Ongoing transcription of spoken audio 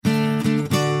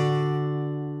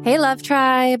Hey, Love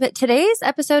Tribe. Today's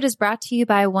episode is brought to you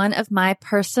by one of my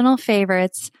personal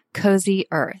favorites, Cozy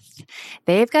Earth.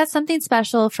 They've got something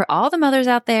special for all the mothers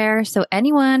out there. So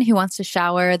anyone who wants to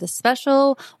shower the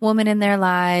special woman in their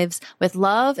lives with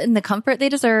love and the comfort they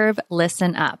deserve,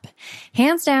 listen up.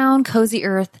 Hands down, Cozy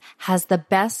Earth has the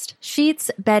best sheets,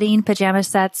 bedding, pajama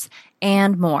sets,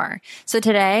 and more. So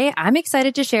today, I'm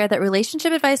excited to share that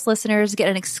Relationship Advice listeners get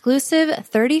an exclusive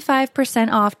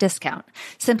 35% off discount.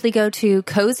 Simply go to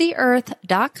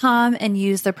CozyEarth.com and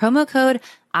use the promo code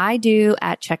I do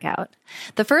at checkout.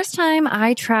 The first time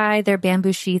I tried their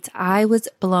bamboo sheets, I was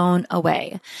blown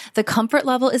away. The comfort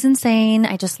level is insane.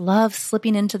 I just love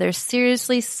slipping into their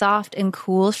seriously soft and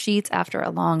cool sheets after a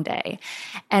long day.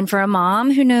 And for a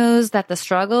mom who knows that the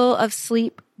struggle of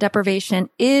sleep deprivation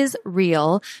is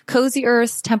real, Cozy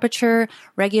Earth's temperature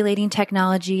regulating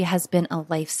technology has been a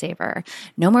lifesaver.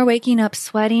 No more waking up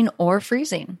sweating or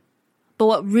freezing. But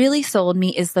what really sold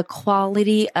me is the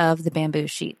quality of the bamboo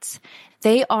sheets.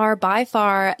 They are by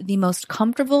far the most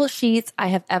comfortable sheets I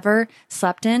have ever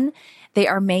slept in. They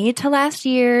are made to last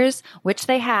years, which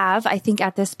they have. I think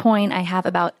at this point, I have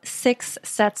about 6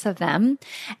 sets of them.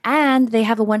 And they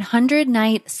have a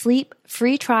 100-night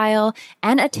sleep-free trial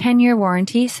and a 10-year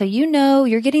warranty. So you know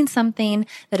you're getting something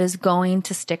that is going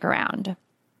to stick around.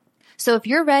 So if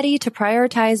you're ready to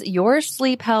prioritize your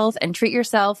sleep health and treat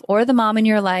yourself or the mom in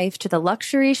your life to the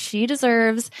luxury she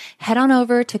deserves, head on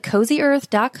over to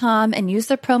CozyEarth.com and use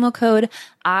the promo code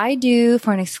I do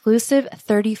for an exclusive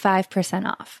 35%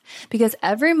 off. Because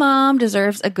every mom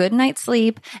deserves a good night's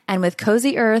sleep, and with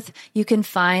Cozy Earth, you can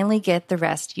finally get the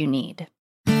rest you need.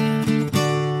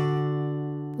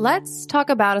 Let's talk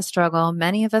about a struggle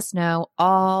many of us know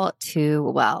all too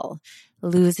well.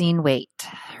 Losing weight.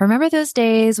 Remember those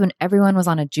days when everyone was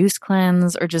on a juice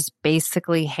cleanse or just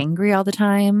basically hangry all the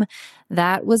time?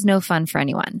 That was no fun for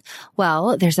anyone.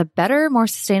 Well, there's a better, more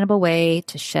sustainable way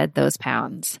to shed those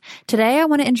pounds. Today, I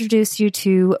want to introduce you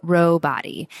to Ro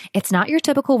Body. It's not your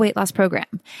typical weight loss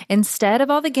program. Instead of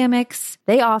all the gimmicks,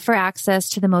 they offer access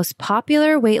to the most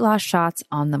popular weight loss shots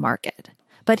on the market.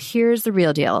 But here's the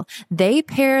real deal. They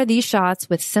pair these shots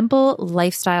with simple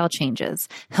lifestyle changes,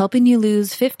 helping you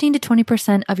lose 15 to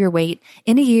 20% of your weight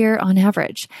in a year on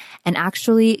average, and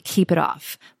actually keep it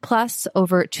off. Plus,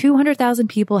 over 200,000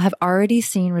 people have already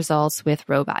seen results with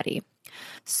Ro Body.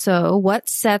 So what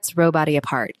sets Ro Body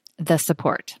apart? The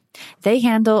support. They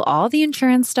handle all the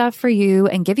insurance stuff for you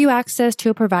and give you access to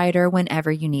a provider whenever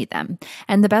you need them.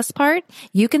 And the best part,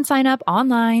 you can sign up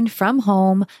online from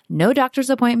home, no doctor's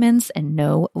appointments and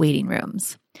no waiting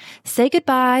rooms. Say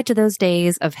goodbye to those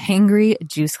days of hangry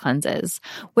juice cleanses.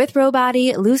 With Ro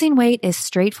Body, losing weight is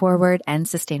straightforward and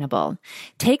sustainable.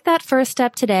 Take that first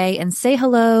step today and say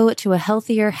hello to a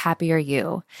healthier, happier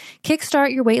you.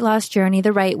 Kickstart your weight loss journey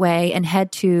the right way and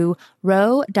head to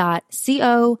ro.co/IDO.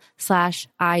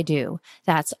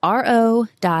 That's ro.co/IDO.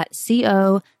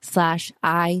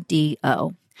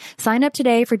 Sign up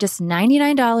today for just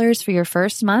 $99 for your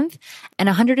first month and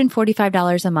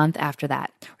 $145 a month after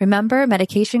that. Remember,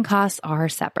 medication costs are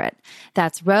separate.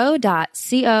 That's ro.co/IDO.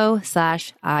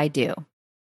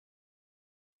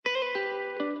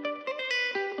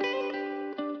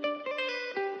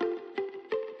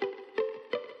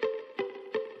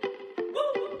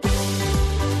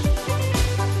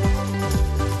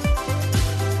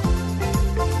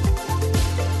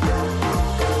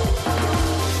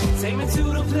 Take me to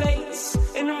the place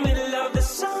in the middle of the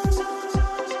sun.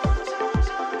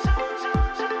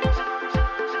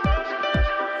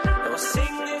 We'll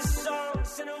sing these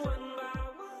songs in a one by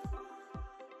one.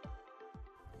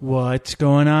 What's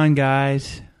going on,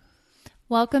 guys?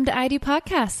 Welcome to I Do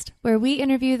Podcast, where we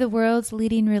interview the world's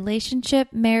leading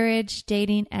relationship, marriage,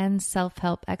 dating, and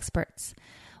self-help experts.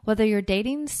 Whether you're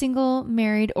dating, single,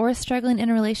 married, or struggling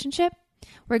in a relationship,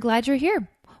 we're glad you're here.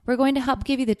 We're going to help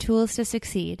give you the tools to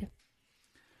succeed.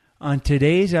 On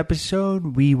today's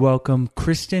episode, we welcome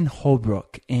Kristen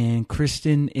Holbrook, and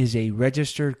Kristen is a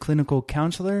registered clinical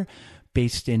counselor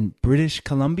based in British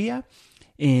Columbia,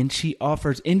 and she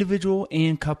offers individual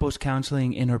and couples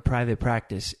counseling in her private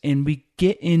practice. And we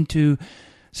get into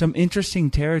some interesting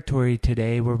territory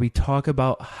today where we talk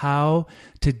about how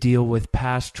to deal with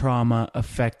past trauma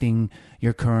affecting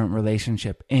your current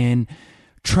relationship. And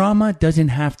trauma doesn't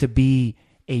have to be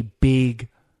a big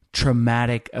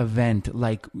traumatic event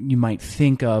like you might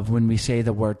think of when we say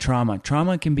the word trauma.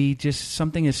 Trauma can be just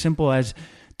something as simple as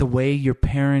the way your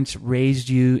parents raised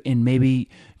you and maybe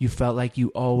you felt like you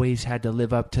always had to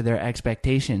live up to their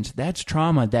expectations. That's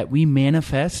trauma that we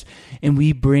manifest and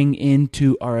we bring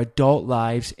into our adult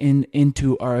lives and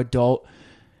into our adult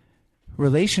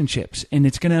relationships, and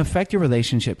it's going to affect your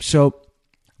relationships. So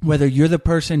whether you're the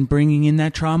person bringing in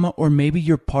that trauma, or maybe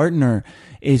your partner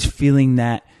is feeling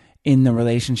that in the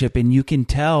relationship, and you can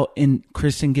tell, and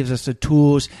Kristen gives us the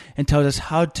tools and tells us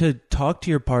how to talk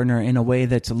to your partner in a way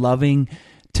that's loving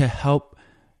to help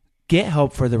get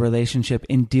help for the relationship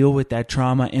and deal with that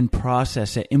trauma and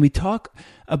process it. And we talk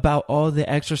about all the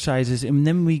exercises, and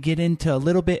then we get into a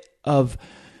little bit of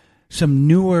some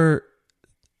newer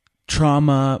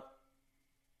trauma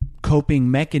coping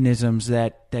mechanisms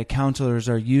that counselors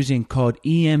are using called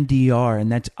EMDR,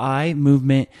 and that's eye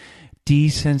movement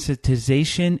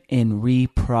desensitization and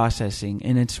reprocessing.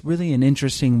 And it's really an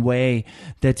interesting way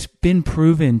that's been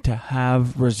proven to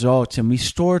have results. And we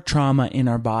store trauma in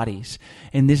our bodies,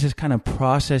 and this is kind of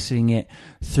processing it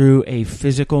through a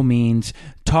physical means.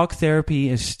 Talk therapy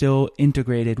is still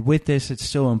integrated with this. It's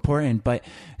still important, but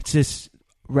it's this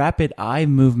rapid eye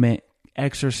movement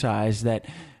exercise that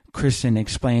Kristen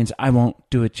explains. I won't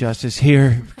do it justice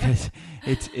here because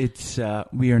it's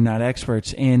we are not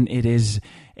experts, and it is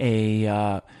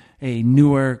a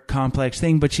newer complex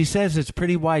thing, but she says it's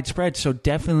pretty widespread. So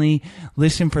definitely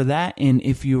listen for that. And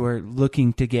if you are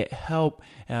looking to get help,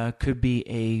 could be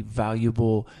a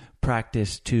valuable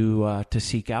practice to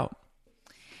seek out.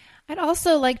 I'd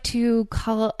also like to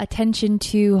call attention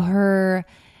to her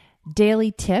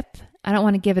daily tip. I don't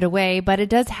want to give it away, but it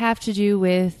does have to do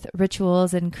with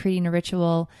rituals and creating a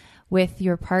ritual with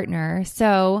your partner.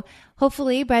 So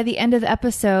hopefully by the end of the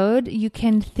episode, you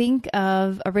can think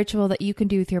of a ritual that you can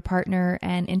do with your partner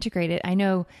and integrate it. I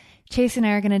know Chase and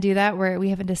I are going to do that, where we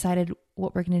haven't decided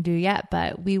what we're going to do yet,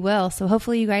 but we will. So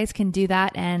hopefully you guys can do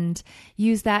that and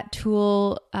use that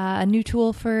tool, a new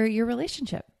tool for your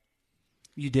relationship.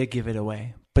 You did give it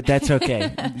away, but that's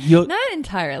okay. Not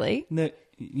entirely.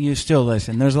 You still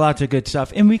listen. There's lots of good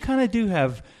stuff. And we kind of do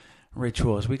have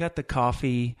rituals. We got the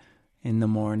coffee in the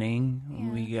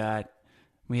morning. Yeah.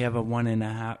 We have a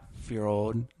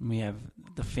 1.5-year-old. We have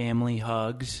the family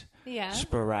hugs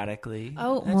sporadically.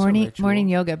 Oh, morning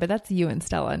yoga, but that's you and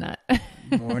Stella, not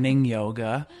morning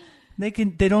yoga. They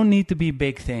don't need to be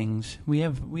big things. We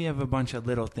have a bunch of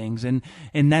little things, and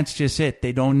that's just it.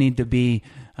 They don't need to be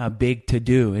big to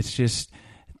do. It's just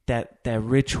that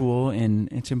ritual,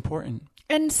 and it's important.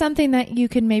 And something that you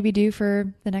can maybe do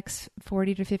for the next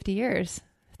 40 to 50 years.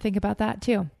 Think about that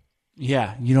too.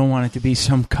 Yeah, you don't want it to be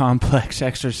some complex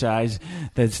exercise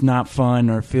that's not fun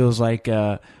or feels like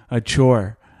a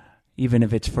chore. Even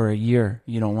if it's for a year,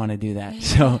 you don't want to do that.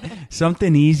 So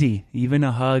something easy, even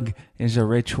a hug is a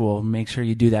ritual. Make sure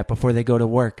you do that before they go to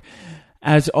work.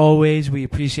 As always, we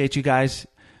appreciate you guys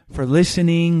for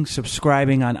listening,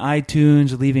 subscribing on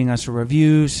iTunes, leaving us a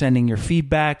review, sending your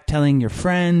feedback, telling your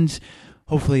friends,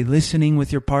 hopefully listening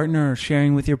with your partner or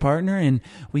sharing with your partner. And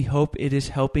we hope it is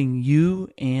helping you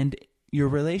and your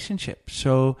relationship.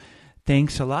 So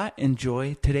thanks a lot.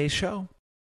 Enjoy today's show.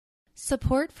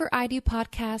 Support for I Do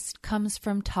Podcast comes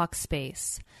from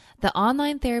Talkspace, the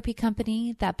online therapy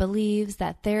company that believes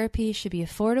that therapy should be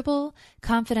affordable,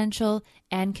 confidential,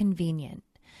 and convenient.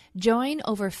 Join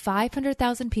over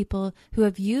 500,000 people who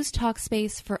have used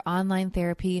Talkspace for online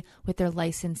therapy with their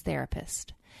licensed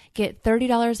therapist. Get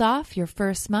 $30 off your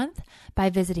first month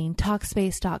by visiting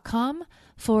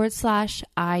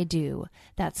Talkspace.com/I do.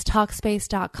 That's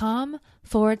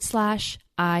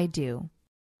Talkspace.com/I do.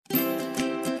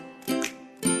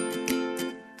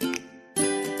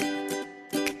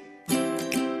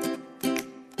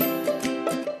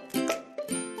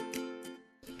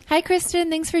 Hi, Kristen.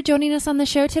 Thanks for joining us on the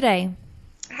show today.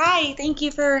 Hi, thank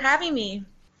you for having me.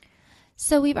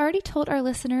 So we've already told our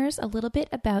listeners a little bit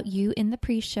about you in the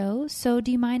pre-show. So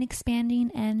do you mind expanding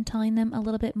and telling them a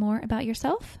little bit more about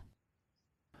yourself?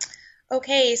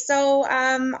 Okay, so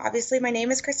obviously my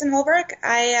name is Kristen Holbrook.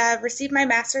 I received my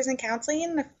master's in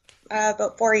counseling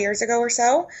about 4 years ago or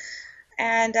so,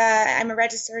 and I'm a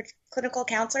registered clinical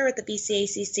counselor with the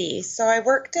BCACC. So I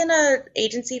worked in an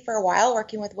agency for a while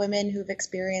working with women who've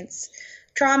experienced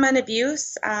trauma and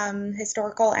abuse,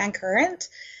 historical and current.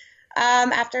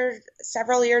 After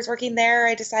several years working there,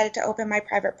 I decided to open my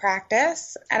private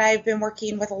practice, and I've been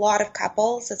working with a lot of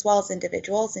couples as well as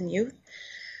individuals and youth.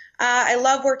 I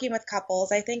love working with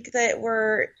couples. I think that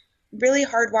we're really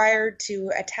hardwired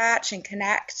to attach and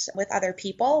connect with other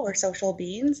people. We're social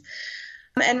beings.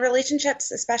 And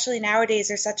relationships, especially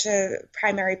nowadays, are such a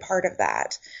primary part of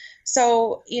that.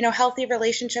 So, healthy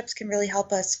relationships can really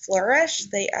help us flourish.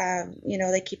 They,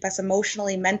 they keep us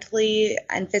emotionally, mentally,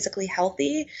 and physically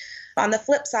healthy. On the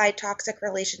flip side, toxic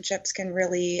relationships can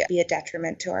really be a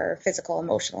detriment to our physical,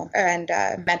 emotional, and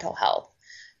mental health.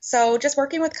 So just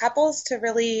working with couples to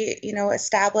really,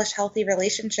 establish healthy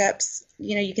relationships,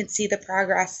 you can see the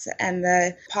progress and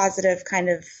the positive kind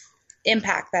of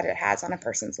impact that it has on a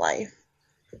person's life.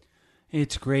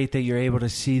 It's great that you're able to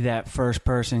see that first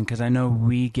person, because I know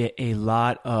we get a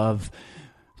lot of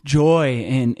joy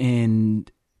in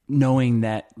knowing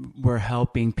that we're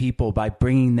helping people by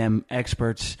bringing them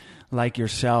experts like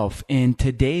yourself. And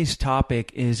today's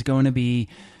topic is going to be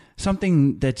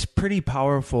something that's pretty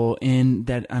powerful and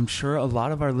that I'm sure a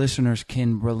lot of our listeners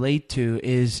can relate to,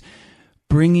 is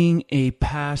bringing a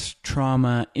past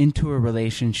trauma into a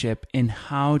relationship and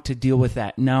how to deal with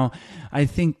that. Now, I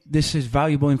think this is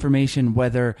valuable information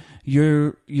whether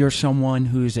you're someone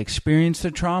who's experienced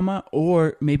the trauma,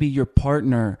 or maybe your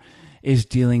partner is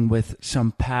dealing with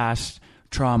some past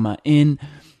trauma. And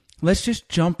let's just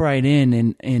jump right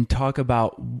in and talk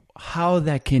about how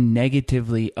that can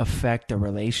negatively affect a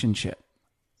relationship.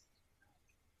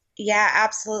 Yeah,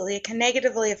 absolutely. It can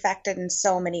negatively affect it in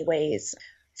so many ways.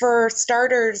 For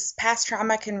starters, past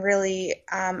trauma can really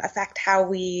affect how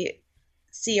we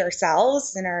see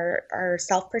ourselves and our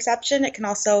self-perception. It can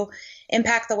also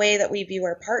impact the way that we view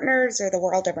our partners or the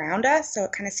world around us. So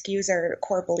it kind of skews our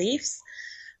core beliefs.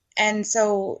 And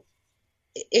so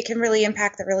it can really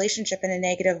impact the relationship in a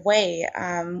negative way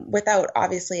without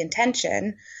obviously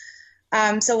intention.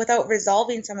 So without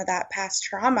resolving some of that past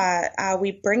trauma,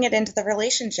 we bring it into the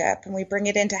relationship, and we bring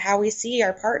it into how we see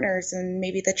our partners and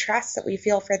maybe the trust that we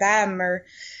feel for them, or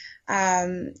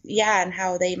and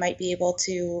how they might be able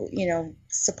to,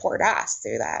 support us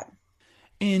through that.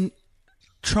 And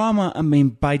trauma, I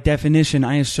mean, by definition,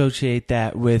 I associate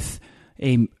that with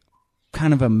a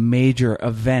kind of a major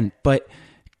event, but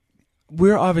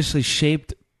we're obviously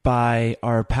shaped by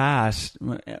our past,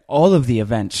 all of the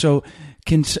events. So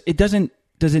does it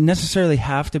necessarily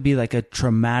have to be like a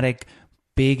traumatic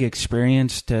big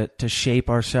experience to shape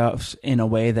ourselves in a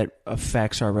way that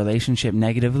affects our relationship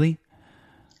negatively?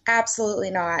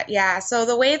 Absolutely not. Yeah. So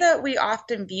the way that we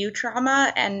often view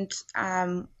trauma and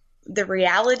the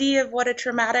reality of what a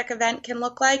traumatic event can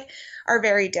look like are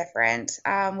very different.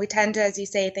 We tend to, as you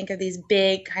say, think of these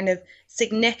big kind of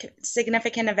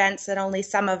significant events that only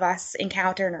some of us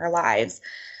encounter in our lives,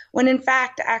 when in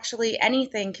fact, actually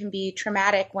anything can be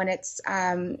traumatic when it's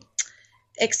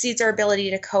exceeds our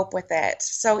ability to cope with it.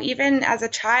 So even as a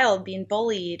child being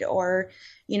bullied, or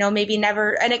maybe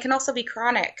never, and it can also be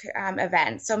chronic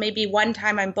events. So maybe one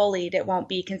time I'm bullied, it won't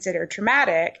be considered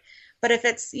traumatic. But if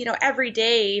it's, every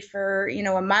day for,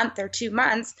 a month or 2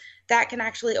 months, that can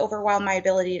actually overwhelm my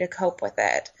ability to cope with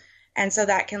it. And so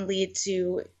that can lead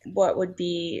to what would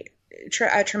be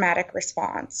a traumatic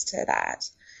response to that.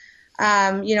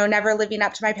 Never living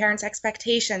up to my parents'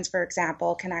 expectations, for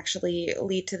example, can actually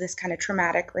lead to this kind of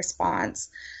traumatic response.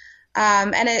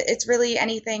 And it's really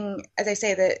anything, as I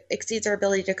say, that exceeds our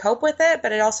ability to cope with it,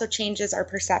 but it also changes our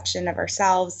perception of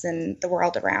ourselves and the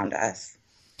world around us.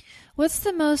 What's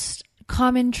the most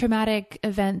common traumatic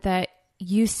event that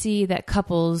you see that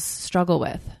couples struggle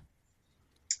with?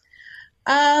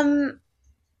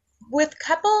 With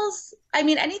couples, I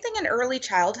mean, anything in early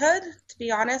childhood, to be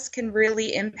honest, can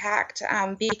really impact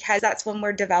because that's when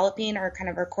we're developing our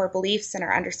core beliefs and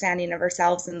our understanding of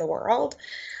ourselves and the world.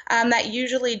 That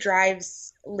usually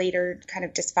drives later kind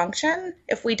of dysfunction.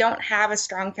 If we don't have a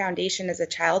strong foundation as a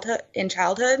childhood,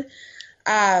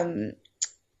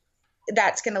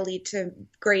 that's going to lead to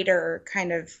greater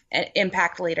kind of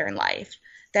impact later in life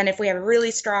than if we have a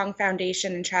really strong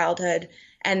foundation in childhood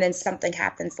and then something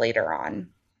happens later on.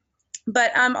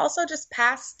 But also just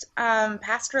past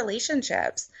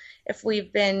relationships. If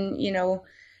we've been,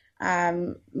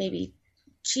 maybe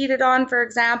cheated on, for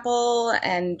example,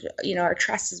 and, our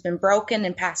trust has been broken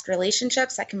in past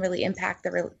relationships, that can really impact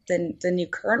the new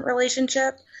current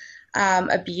relationship.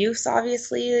 Abuse,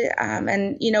 obviously.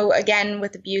 And, again,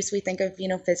 with abuse, we think of,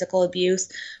 physical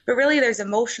abuse, but really there's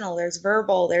emotional, there's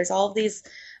verbal, there's all of these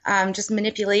just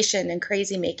manipulation and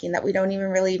crazy making that we don't even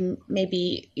really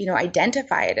maybe,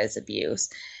 identify it as abuse.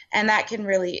 And that can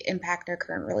really impact our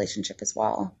current relationship as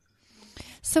well.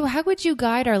 So how would you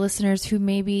guide our listeners who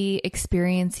may be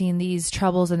experiencing these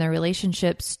troubles in their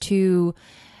relationships to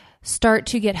start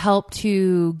to get help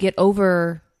to get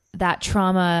over that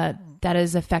trauma that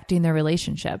is affecting their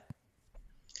relationship?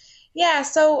 Yeah.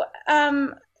 So,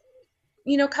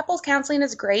 couples counseling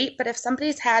is great, but if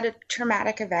somebody's had a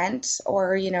traumatic event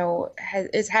or,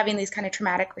 is having these kind of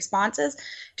traumatic responses,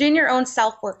 doing your own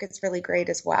self-work is really great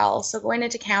as well. So going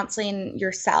into counseling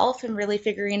yourself and really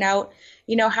figuring out,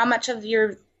 how much of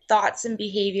your thoughts and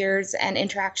behaviors and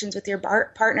interactions with your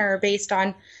partner are based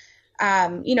on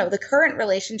the current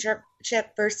relationship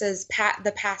versus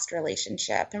the past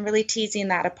relationship, and really teasing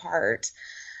that apart.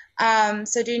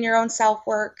 So doing your own self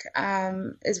work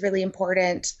is really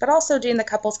important, but also doing the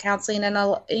couples counseling and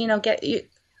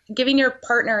giving your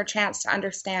partner a chance to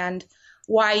understand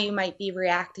why you might be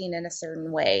reacting in a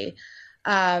certain way.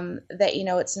 That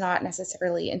it's not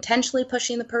necessarily intentionally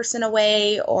pushing the person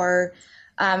away or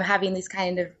having these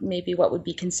kind of maybe what would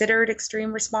be considered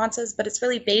extreme responses, but it's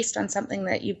really based on something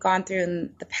that you've gone through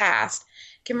in the past.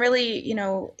 Can really,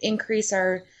 increase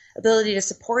our ability to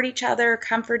support each other,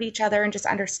 comfort each other, and just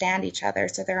understand each other.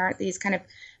 So there aren't these kind of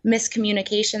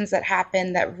miscommunications that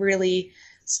happen that really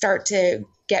start to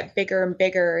get bigger and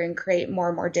bigger and create more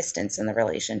and more distance in the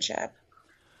relationship.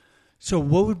 So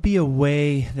what would be a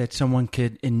way that someone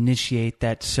could initiate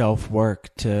that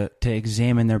self-work to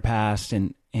examine their past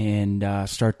and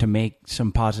start to make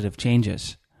some positive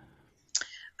changes?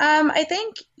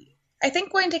 I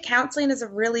think going to counseling is a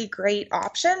really great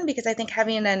option, because I think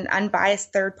having an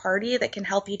unbiased third party that can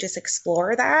help you just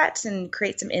explore that and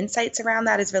create some insights around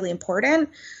that is really important.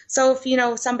 So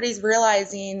if, somebody's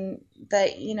realizing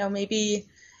that,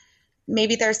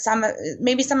 maybe some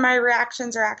of my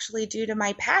reactions are actually due to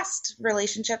my past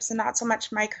relationships and not so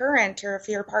much my current, or if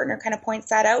your partner kind of points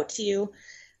that out to you,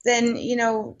 then,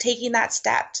 taking that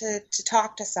step to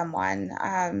talk to someone,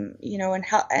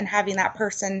 and having that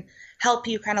person help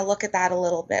you kind of look at that a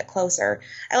little bit closer.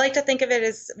 I like to think of it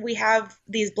as we have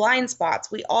these blind spots.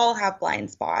 We all have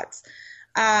blind spots.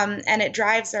 And it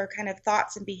drives our kind of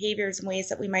thoughts and behaviors in ways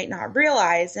that we might not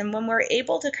realize. And when we're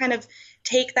able to kind of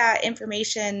take that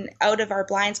information out of our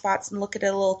blind spots and look at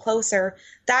it a little closer,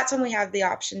 that's when we have the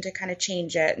option to kind of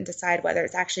change it and decide whether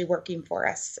it's actually working for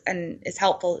us and is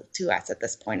helpful to us at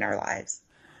this point in our lives.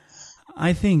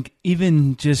 I think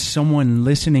even just someone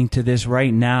listening to this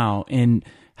right now and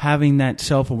having that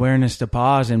self-awareness to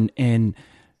pause and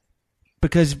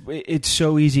because it's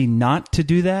so easy not to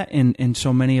do that, and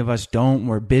so many of us don't.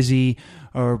 We're busy,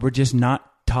 or we're just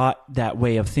not taught that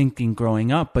way of thinking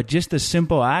growing up. But just the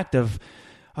simple act of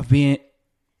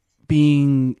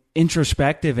being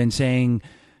introspective and saying,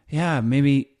 yeah,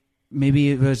 maybe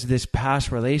it was this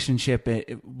past relationship.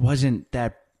 It wasn't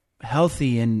that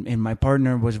healthy, and my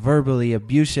partner was verbally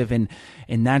abusive, and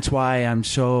that's why I'm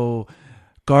so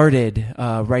guarded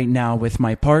right now with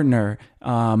my partner.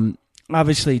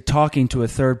 Obviously, talking to a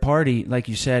third party, like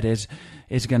you said, is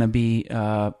going to be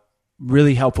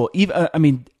really helpful.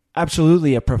 Even,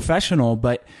 absolutely a professional,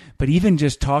 but even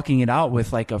just talking it out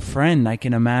with like a friend, I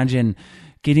can imagine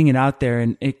getting it out there,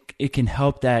 and it can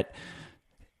help that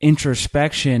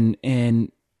introspection.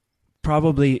 And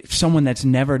probably someone that's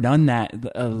never done that,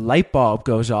 a light bulb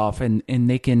goes off, and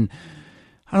they can,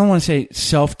 I don't want to say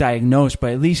self-diagnose,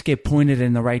 but at least get pointed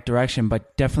in the right direction.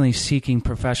 But definitely seeking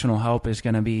professional help is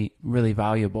going to be really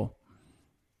valuable.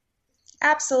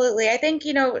 Absolutely. I think,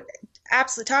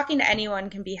 absolutely talking to anyone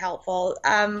can be helpful.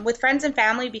 With friends and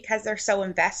family, because they're so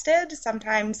invested,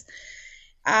 sometimes,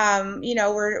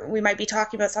 we might be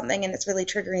talking about something and it's really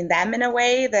triggering them in a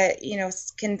way that,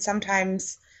 can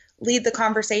sometimes lead the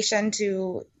conversation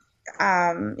to,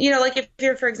 like if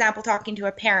you're, for example, talking to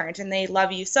a parent and they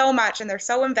love you so much and they're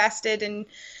so invested, and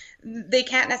they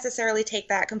can't necessarily take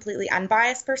that completely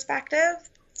unbiased perspective.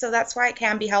 So that's why it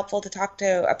can be helpful to talk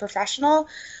to a professional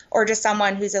or just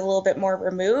someone who's a little bit more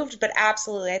removed. But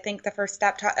absolutely, I think the first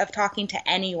step of talking to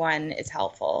anyone is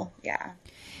helpful. Yeah.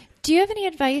 Do you have any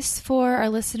advice for our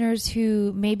listeners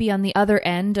who may be on the other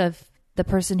end of the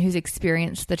person who's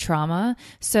experienced the trauma?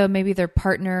 So maybe their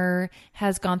partner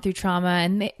has gone through trauma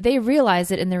and they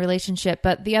realize it in the relationship,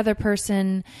 but the other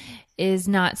person is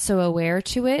not so aware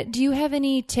to it. Do you have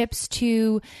any tips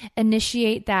to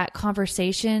initiate that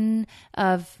conversation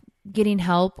of getting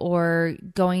help or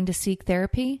going to seek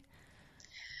therapy?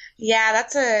 Yeah,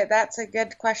 that's a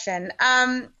good question.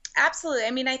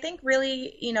 Absolutely. I think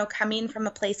really, coming from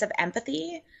a place of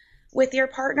empathy with your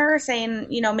partner, saying,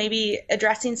 maybe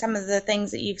addressing some of the things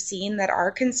that you've seen that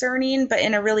are concerning, but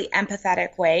in a really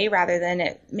empathetic way, rather than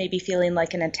it maybe feeling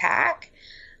like an attack.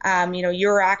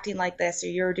 You're acting like this or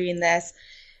you're doing this,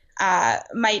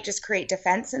 might just create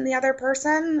defense in the other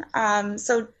person.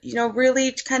 So,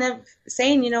 really kind of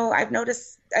saying, I've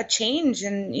noticed a change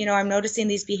and, I'm noticing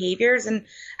these behaviors and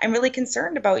I'm really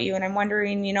concerned about you. And I'm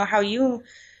wondering, how you,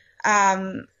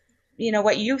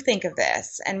 what you think of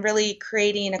this, and really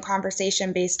creating a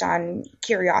conversation based on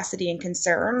curiosity and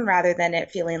concern rather than it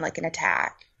feeling like an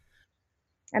attack.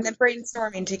 And then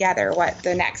brainstorming together what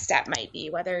the next step might be,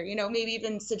 whether, maybe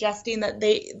even suggesting that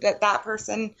that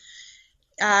person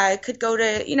could go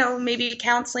to, maybe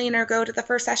counseling or go to the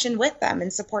first session with them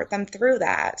and support them through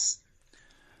that.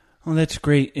 Well, that's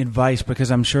great advice,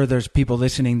 because I'm sure there's people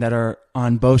listening that are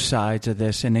on both sides of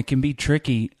this, and it can be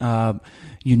tricky.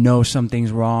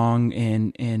 Something's wrong,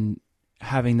 and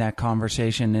having that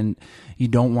conversation, and you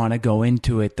don't want to go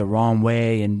into it the wrong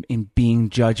way and being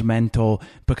judgmental,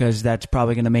 because that's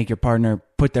probably going to make your partner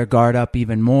put their guard up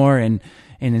even more, and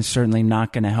it's certainly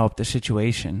not going to help the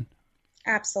situation.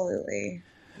 Absolutely.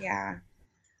 Yeah.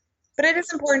 But it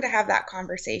is important to have that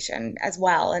conversation as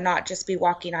well, and not just be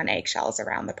walking on eggshells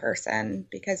around the person,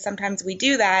 because sometimes we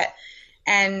do that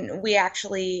and we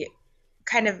actually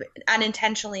kind of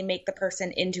unintentionally make the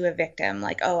person into a victim,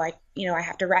 like, oh, I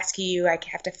have to rescue you, I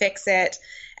have to fix it.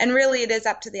 And really it is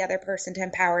up to the other person to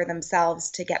empower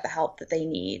themselves to get the help that they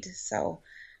need. So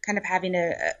kind of having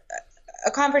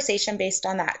a conversation based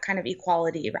on that kind of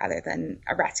equality rather than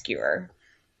a rescuer.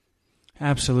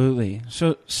 Absolutely.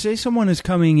 So say someone is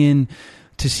coming in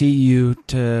to see you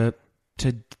to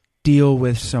deal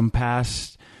with some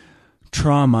past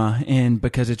trauma, and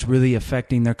because it's really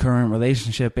affecting their current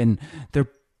relationship, and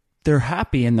they're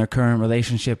happy in their current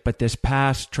relationship, but this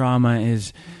past trauma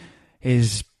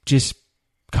is just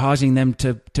causing them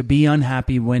to be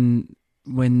unhappy when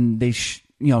they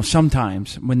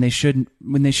sometimes when they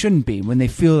shouldn't be, when they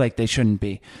feel like they shouldn't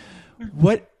be. Mm-hmm.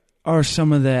 What are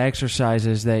some of the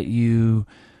exercises that you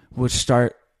would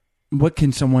start? What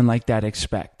can someone like that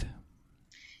expect?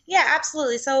 Yeah,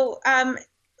 absolutely. So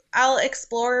I'll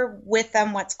explore with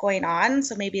them what's going on.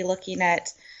 So maybe looking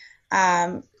at,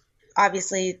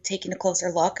 obviously taking a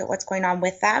closer look at what's going on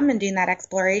with them and doing that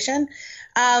exploration.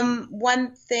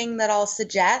 One thing that I'll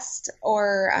suggest,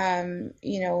 or,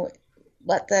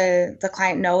 let the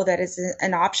client know that is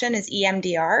an option, is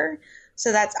EMDR.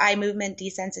 So that's eye movement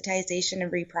desensitization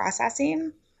and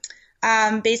reprocessing.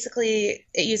 Basically,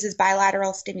 it uses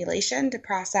bilateral stimulation to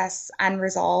process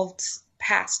unresolved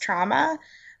past trauma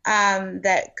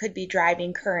that could be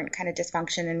driving current kind of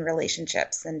dysfunction in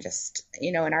relationships and just,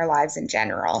 in our lives in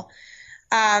general.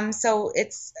 So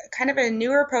it's kind of a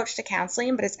newer approach to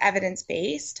counseling, but it's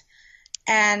evidence-based.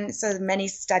 And so many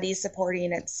studies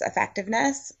supporting its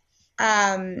effectiveness.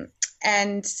 And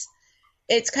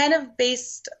it's kind of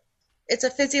based, it's a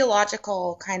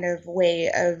physiological kind of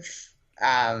way of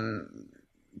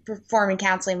performing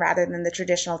counseling rather than the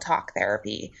traditional talk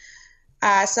therapy.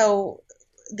 So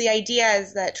the idea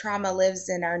is that trauma lives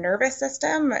in our nervous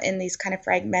system in these kind of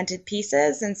fragmented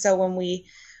pieces. And so when we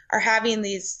are having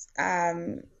these,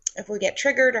 if we get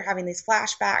triggered or having these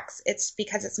flashbacks, it's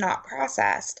because it's not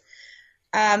processed.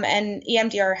 And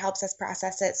EMDR helps us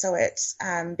process it, so it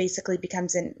basically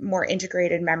becomes a more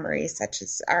integrated memory, such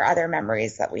as our other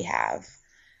memories that we have.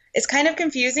 It's kind of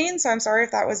confusing, so I'm sorry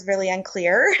if that was really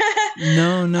unclear.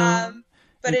 No.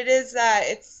 But it is,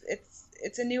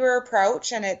 it's a newer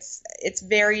approach, and it's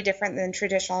very different than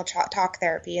traditional talk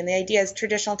therapy. And the idea is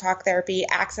traditional talk therapy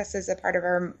accesses a part of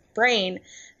our brain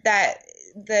that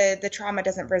the trauma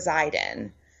doesn't reside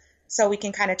in. So we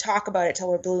can kind of talk about it till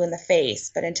we're blue in the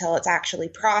face, but until it's actually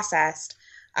processed,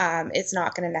 it's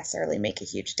not going to necessarily make a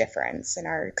huge difference in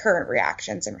our current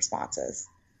reactions and responses.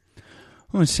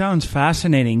 Well, it sounds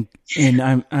fascinating,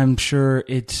 and I'm sure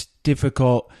it's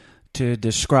difficult to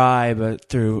describe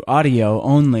through audio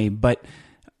only, but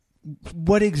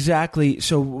what exactly,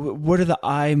 so what are the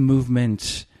eye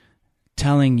movements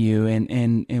telling you,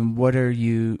 and what are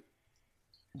you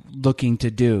looking to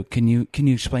do? Can you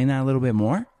explain that a little bit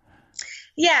more?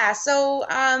 Yeah, so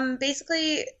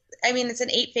basically, it's an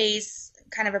 8-phase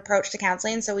kind of approach to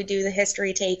counseling. So we do the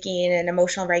history taking and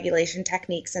emotional regulation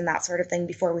techniques and that sort of thing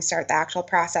before we start the actual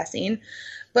processing.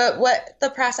 But what the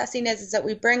processing is that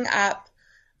we bring up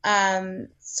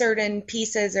certain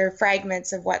pieces or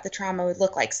fragments of what the trauma would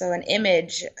look like. So an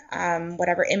image,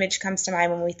 whatever image comes to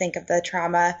mind when we think of the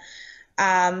trauma,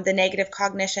 the negative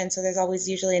cognition. So there's always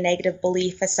usually a negative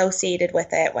belief associated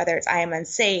with it, whether it's I am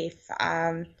unsafe,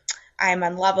 I am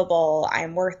unlovable, I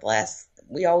am worthless.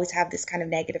 We always have this kind of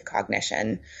negative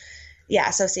cognition,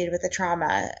 associated with the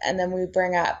trauma. And then we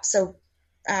bring up,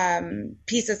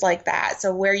 pieces like that.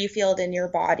 So where you feel it in your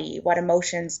body, what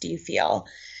emotions do you feel?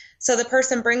 So the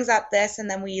person brings up this, and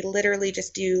then we literally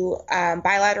just do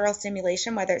bilateral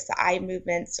stimulation, whether it's the eye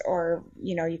movements or,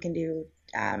 you can do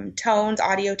tones,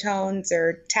 audio tones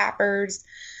or tappers.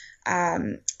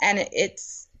 And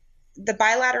it's the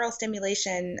bilateral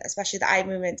stimulation, especially the eye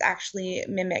movements, actually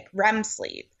mimic REM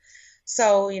sleep.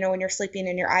 So, when you're sleeping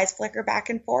and your eyes flicker back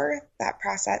and forth,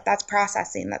 that's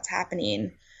processing that's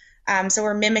happening. So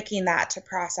we're mimicking that to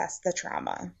process the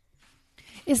trauma.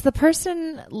 Is the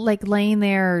person like laying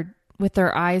there with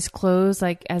their eyes closed,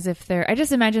 like as if I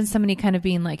just imagine somebody kind of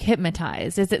being like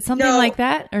hypnotized. Is it something like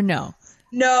that or no?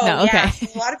 No, No, okay. yeah. So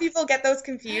a lot of people get those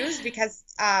confused because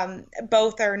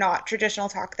both are not traditional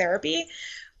talk therapy,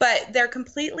 but they're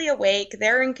completely awake,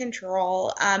 they're in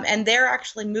control, and they're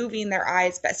actually moving their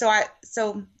eyes. But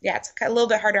so yeah, it's a little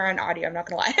bit harder on audio. I'm not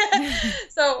gonna lie.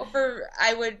 So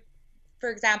for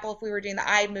example, if we were doing the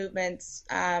eye movements,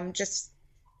 just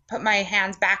put my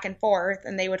hands back and forth,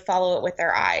 and they would follow it with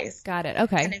their eyes. Got it.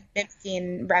 Okay. Kind of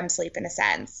mimicking REM sleep in a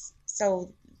sense.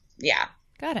 So yeah.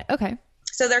 Got it. Okay.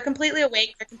 So they're completely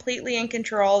awake, they're completely in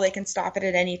control, they can stop it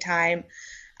at any time.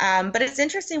 But it's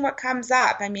interesting what comes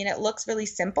up. I mean, it looks really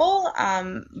simple,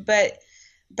 but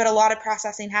a lot of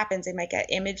processing happens. They might get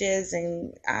images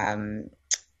and,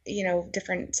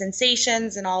 different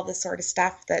sensations and all this sort of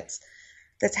stuff that's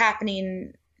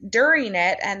happening during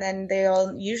it. And then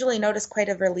they'll usually notice quite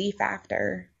a relief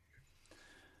after.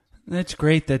 That's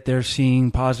great that they're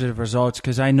seeing positive results,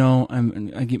 because I know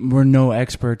we're no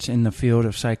experts in the field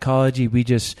of psychology. We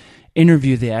just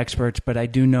interview the experts, but I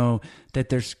do know that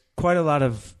there's quite a lot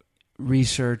of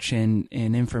research and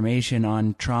information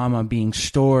on trauma being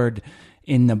stored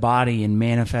in the body and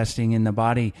manifesting in the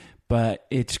body. But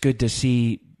it's good to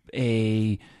see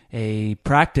a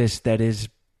practice that is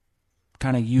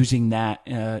kind of using that,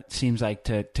 seems like,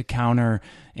 to counter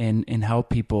and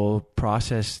help people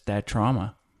process that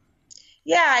trauma.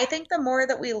 Yeah, I think the more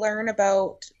that we learn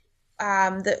about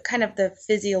the kind of the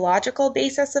physiological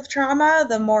basis of trauma,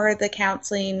 the more the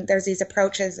counseling, there's these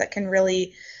approaches that can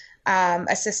really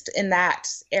assist in that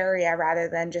area rather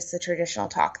than just the traditional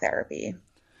talk therapy.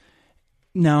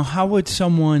 Now, how would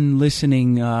someone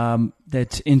listening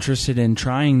that's interested in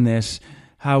trying this,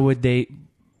 how would they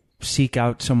seek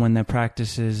out someone that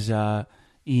practices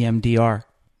EMDR?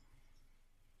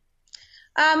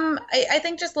 I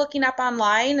think just looking up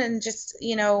online and just,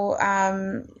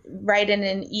 write in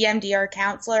an EMDR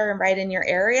counselor and write in your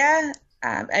area.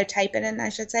 I type it in, I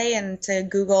should say, into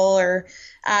Google, or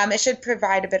it should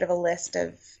provide a bit of a list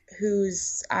of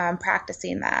who's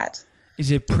practicing that.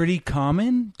 Is it pretty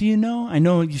common? Do you know? I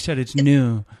know you said it's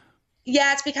new.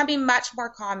 Yeah, it's becoming much more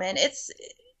common.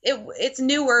 It's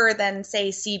newer than, say,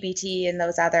 CBT and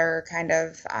those other kind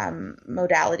of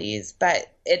modalities, but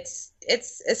it's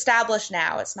established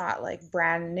now. It's not like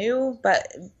brand new,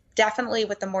 but definitely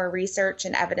with the more research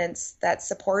and evidence that's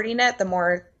supporting it, the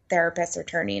more therapists are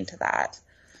turning to that.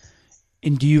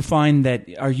 And do you find that,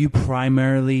 are you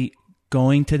primarily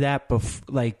going to that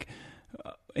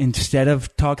instead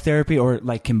of talk therapy, or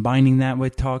like combining that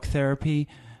with talk therapy?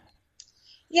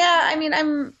 Yeah, I mean,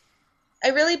 I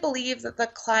really believe that the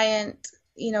client,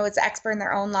 is expert in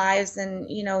their own lives, and,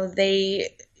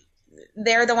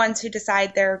 they're the ones who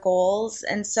decide their goals.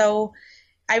 And so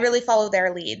I really follow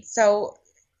their lead. So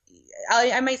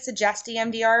I might suggest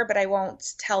EMDR, but I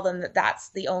won't tell them that that's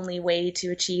the only way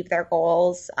to achieve their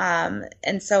goals.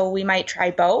 And so we might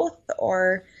try both,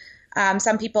 or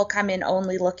some people come in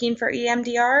only looking for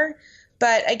EMDR.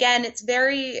 But again, it's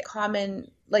very common,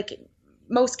 like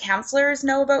most counselors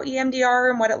know about EMDR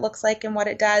and what it looks like and what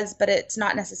it does, but it's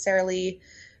not necessarily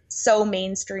so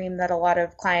mainstream that a lot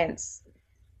of clients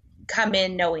come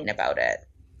in knowing about it.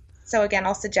 So again,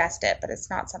 I'll suggest it, but it's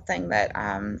not something that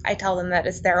I tell them that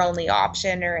is their only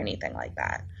option or anything like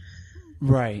that.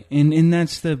 Right. And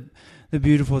that's the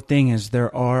beautiful thing, is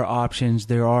there are options,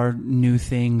 there are new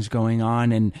things going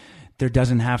on, and there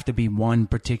doesn't have to be one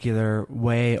particular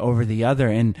way over the other.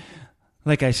 And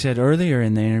like I said earlier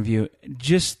in the interview,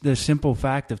 just the simple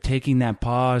fact of taking that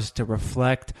pause to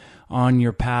reflect on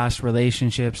your past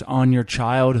relationships, on your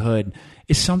childhood,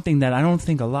 is something that I don't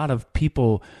think a lot of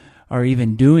people are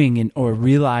even doing or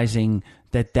realizing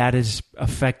that is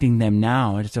affecting them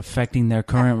now. It's affecting their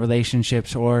current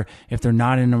relationships, or if they're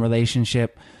not in a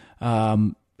relationship,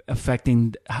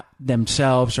 affecting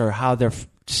themselves or how they're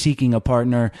seeking a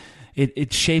partner.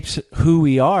 It shapes who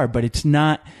we are, but it's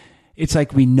not. It's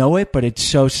like we know it, but it's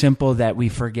so simple that we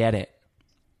forget it.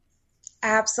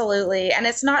 Absolutely. And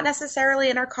it's not necessarily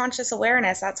in our conscious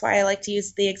awareness. That's why I like to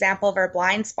use the example of our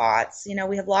blind spots.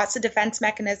 We have lots of defense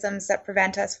mechanisms that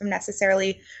prevent us from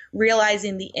necessarily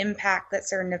realizing the impact that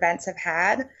certain events have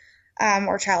had,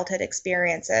 or childhood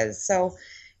experiences. So,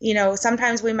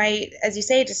 sometimes we might, as you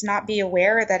say, just not be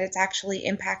aware that it's actually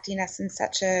impacting us in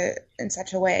such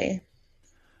a way.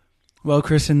 Well,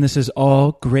 Kristen, this is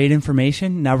all great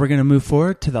information. Now we're going to move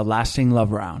forward to the lasting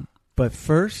love round. But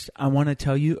first, I want to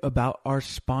tell you about our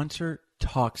sponsor,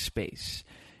 Talkspace.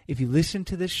 If you listen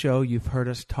to this show, you've heard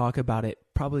us talk about it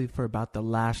probably for about the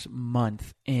last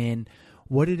month. And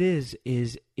what it is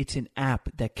it's an app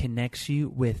that connects you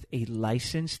with a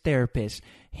licensed therapist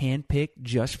handpicked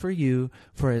just for you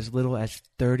for as little as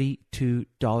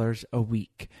 $32 a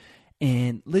week.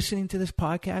 And listening to this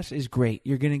podcast is great.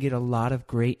 You're going to get a lot of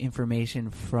great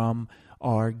information from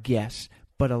our guests.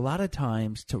 But a lot of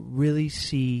times, to really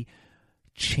see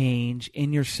change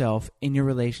in yourself, in your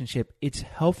relationship, it's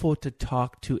helpful to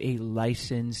talk to a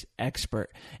licensed expert.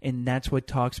 And that's what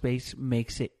Talkspace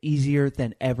makes it easier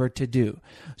than ever to do.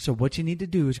 So what you need to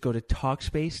do is go to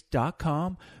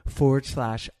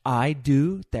Talkspace.com/I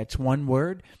do. That's one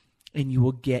word. And you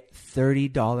will get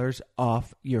 $30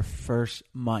 off your first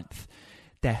month.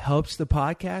 That helps the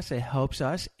podcast, it helps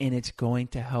us, and it's going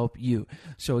to help you.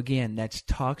 So again, that's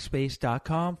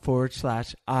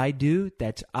Talkspace.com/I do.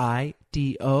 That's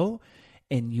IDO.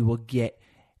 And you will get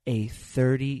a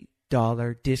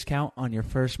 $30 discount on your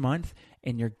first month.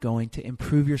 And you're going to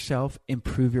improve yourself,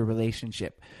 improve your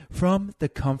relationship from the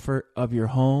comfort of your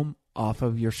home, off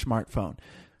of your smartphone.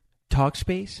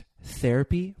 Talkspace,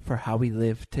 therapy for how we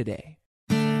live today.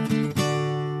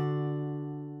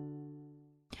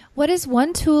 What is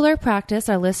one tool or practice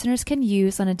our listeners can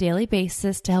use on a daily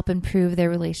basis to help improve their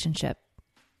relationship?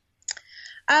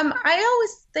 I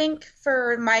always think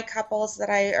for my couples that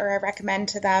I recommend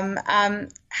to them,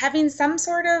 having some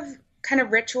sort of kind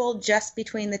of ritual just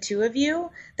between the two of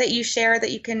you that you share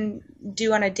that you can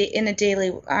do on a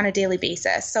daily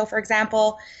basis. So, for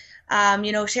example,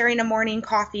 sharing a morning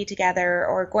coffee together,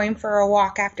 or going for a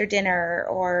walk after dinner,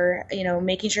 or,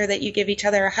 making sure that you give each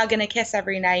other a hug and a kiss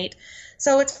every night.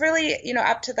 So it's really,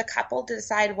 up to the couple to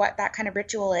decide what that kind of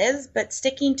ritual is, but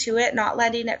sticking to it, not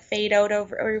letting it fade out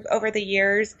over the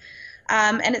years.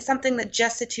 And it's something that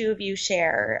just the two of you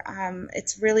share.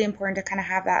 It's really important to kind of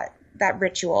have that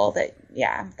ritual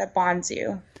that bonds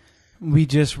you. We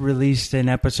just released an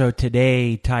episode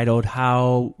today titled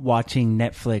How Watching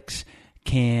Netflix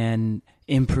Can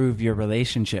Improve Your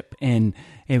Relationship. And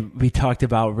we talked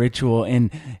about ritual, and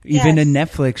even a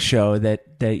Netflix show that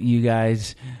you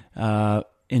guys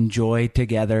enjoy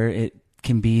together. It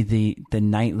can be the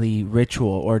nightly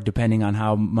ritual, or depending on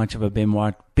how much of a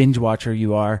binge watcher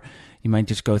you are, you might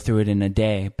just go through it in a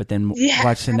day, but then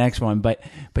watch the next one. But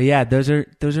yeah, those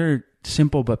are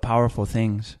simple but powerful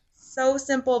things. So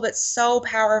simple, but so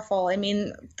powerful. I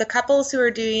mean, the couples who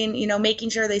are doing, making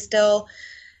sure they still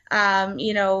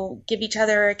give each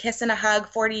other a kiss and a hug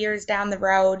 40 years down the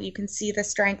road, you can see the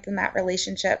strength in that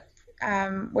relationship.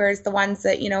 Whereas the ones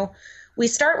that, we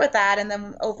start with that, and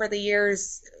then over the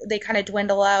years, they kind of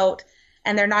dwindle out,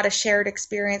 and they're not a shared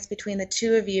experience between the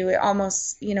two of you. It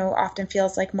almost, often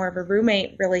feels like more of a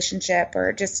roommate relationship,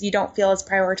 or just you don't feel as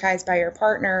prioritized by your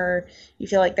partner. You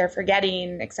feel like they're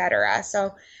forgetting, etc.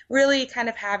 So really kind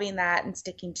of having that and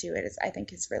sticking to it I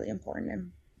think is really important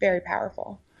and very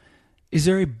powerful. Is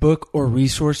there a book or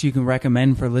resource you can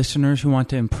recommend for listeners who want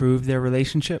to improve their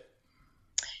relationship?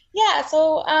 Yeah,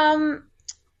 so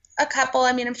a couple.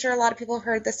 I mean, I'm sure a lot of people have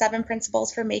heard The 7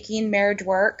 Principles for Making Marriage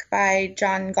Work by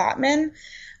John Gottman,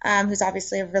 who's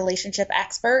obviously a relationship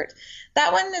expert.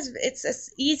 That one it's an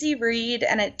easy read,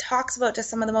 and it talks about just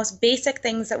some of the most basic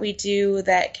things that we do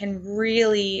that can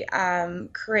really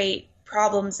create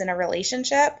problems in a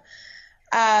relationship.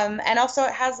 And also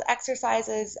it has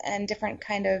exercises and different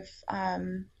kind of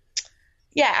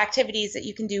activities that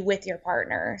you can do with your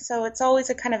partner. So it's always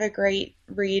a kind of a great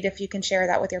read if you can share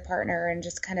that with your partner and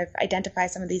just kind of identify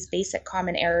some of these basic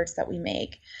common errors that we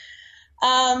make.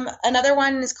 Another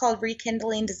one is called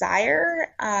Rekindling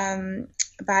Desire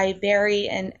by Barry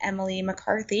and Emily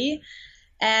McCarthy.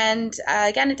 And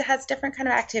again, it has different kind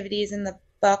of activities in the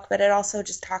book, but it also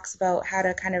just talks about how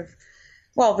to kind of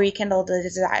rekindle the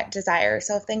desire.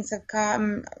 So if things have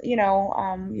come,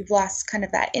 you've lost kind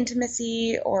of that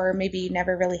intimacy, or maybe you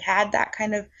never really had that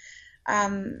kind of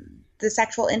the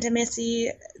sexual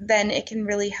intimacy, then it can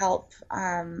really help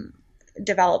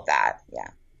develop that.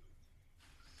 Yeah.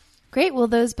 Great. Well,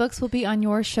 those books will be on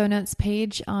your show notes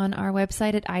page on our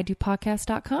website at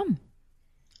idopodcast.com.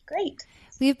 Great.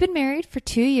 We've been married for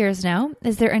 2 years now.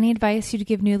 Is there any advice you'd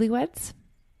give newlyweds?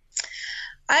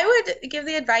 I would give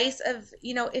the advice of,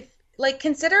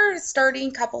 consider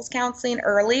starting couples counseling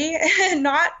early,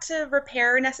 not to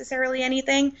repair necessarily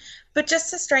anything, but just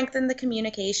to strengthen the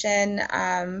communication,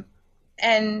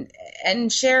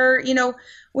 and share,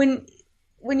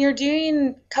 when you're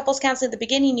doing couples counseling at the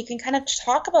beginning, you can kind of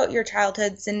talk about your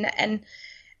childhoods and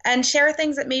share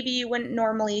things that maybe you wouldn't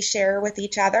normally share with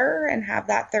each other, and have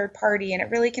that third party. And it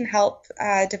really can help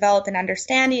develop an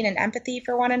understanding and empathy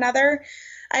for one another.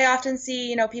 I often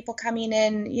see, people coming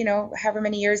in, however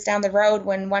many years down the road,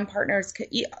 when one partner is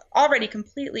already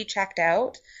completely checked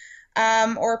out,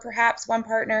 Or perhaps one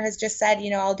partner has just said,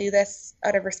 I'll do this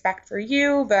out of respect for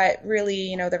you, but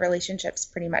really, the relationship's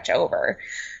pretty much over.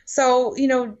 So,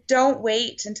 don't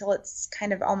wait until it's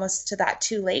kind of almost to that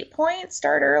too late point.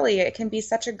 Start early. It can be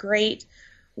such a great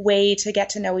way to get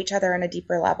to know each other on a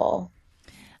deeper level.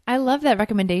 I love that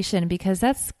recommendation because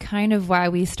that's kind of why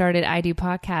we started I Do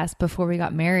Podcast before we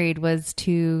got married, was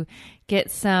to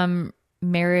get some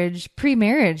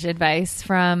pre-marriage advice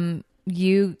from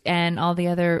you and all the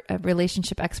other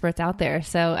relationship experts out there.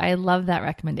 So I love that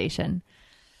recommendation.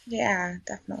 Yeah,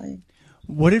 definitely.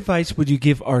 What advice would you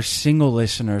give our single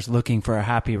listeners looking for a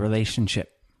happy relationship?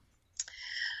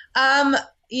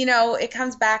 It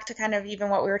comes back to kind of even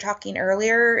what we were talking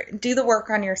earlier. Do the work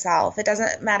on yourself. It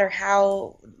doesn't matter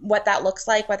what that looks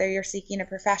like, whether you're seeking a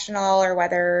professional or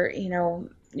whether,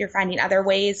 you're finding other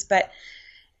ways. But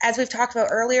as we've talked about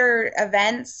earlier,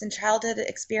 events and childhood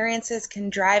experiences can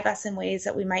drive us in ways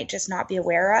that we might just not be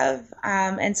aware of.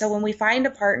 And so when we find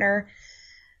a partner,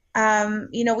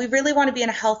 we really want to be in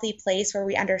a healthy place where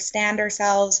we understand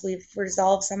ourselves. We've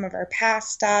resolved some of our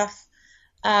past stuff.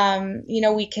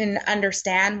 We can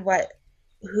understand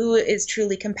who is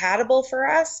truly compatible for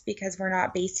us because we're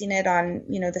not basing it on,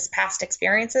 this past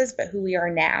experiences, but who we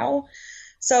are now.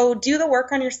 So do the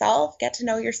work on yourself, get to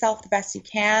know yourself the best you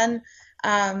can,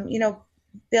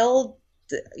 build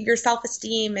your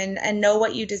self-esteem and know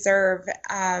what you deserve.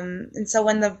 And so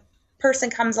when the person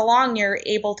comes along, you're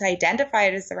able to identify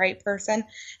it as the right person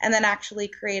and then actually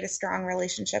create a strong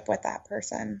relationship with that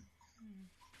person.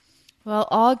 Well,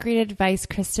 all great advice,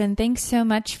 Kristen. Thanks so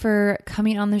much for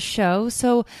coming on the show.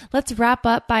 So let's wrap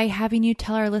up by having you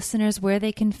tell our listeners where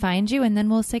they can find you, and then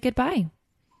we'll say goodbye.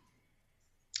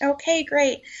 Okay,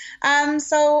 great.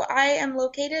 So I am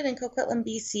located in Coquitlam,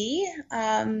 BC,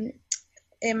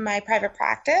 in my private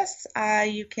practice.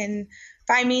 You can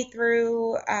find me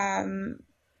through, on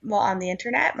the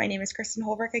internet. My name is Kristen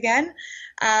Holbrook again.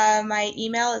 My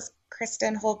email is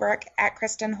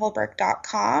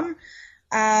kristenholbrook@kristenholbrook.com.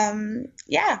 And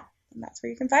that's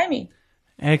where you can find me.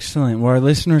 Excellent. Well, our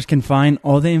listeners can find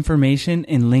all the information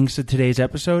and links to today's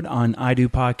episode on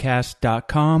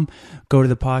idopodcast.com. Go to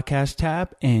the podcast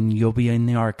tab and you'll be in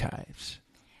the archives.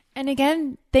 And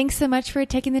again, thanks so much for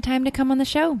taking the time to come on the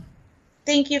show.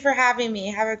 Thank you for having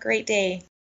me. Have a great day.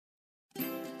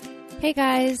 Hey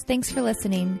guys, thanks for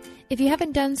listening. If you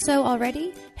haven't done so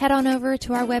already, head on over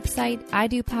to our website,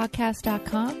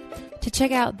 idopodcast.com, to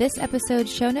check out this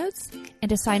episode's show notes and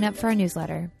to sign up for our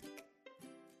newsletter.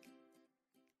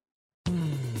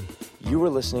 You were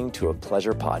listening to a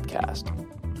Pleasure Podcast.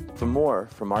 For more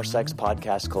from our Sex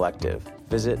Podcast Collective,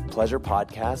 visit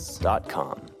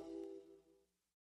pleasurepodcasts.com.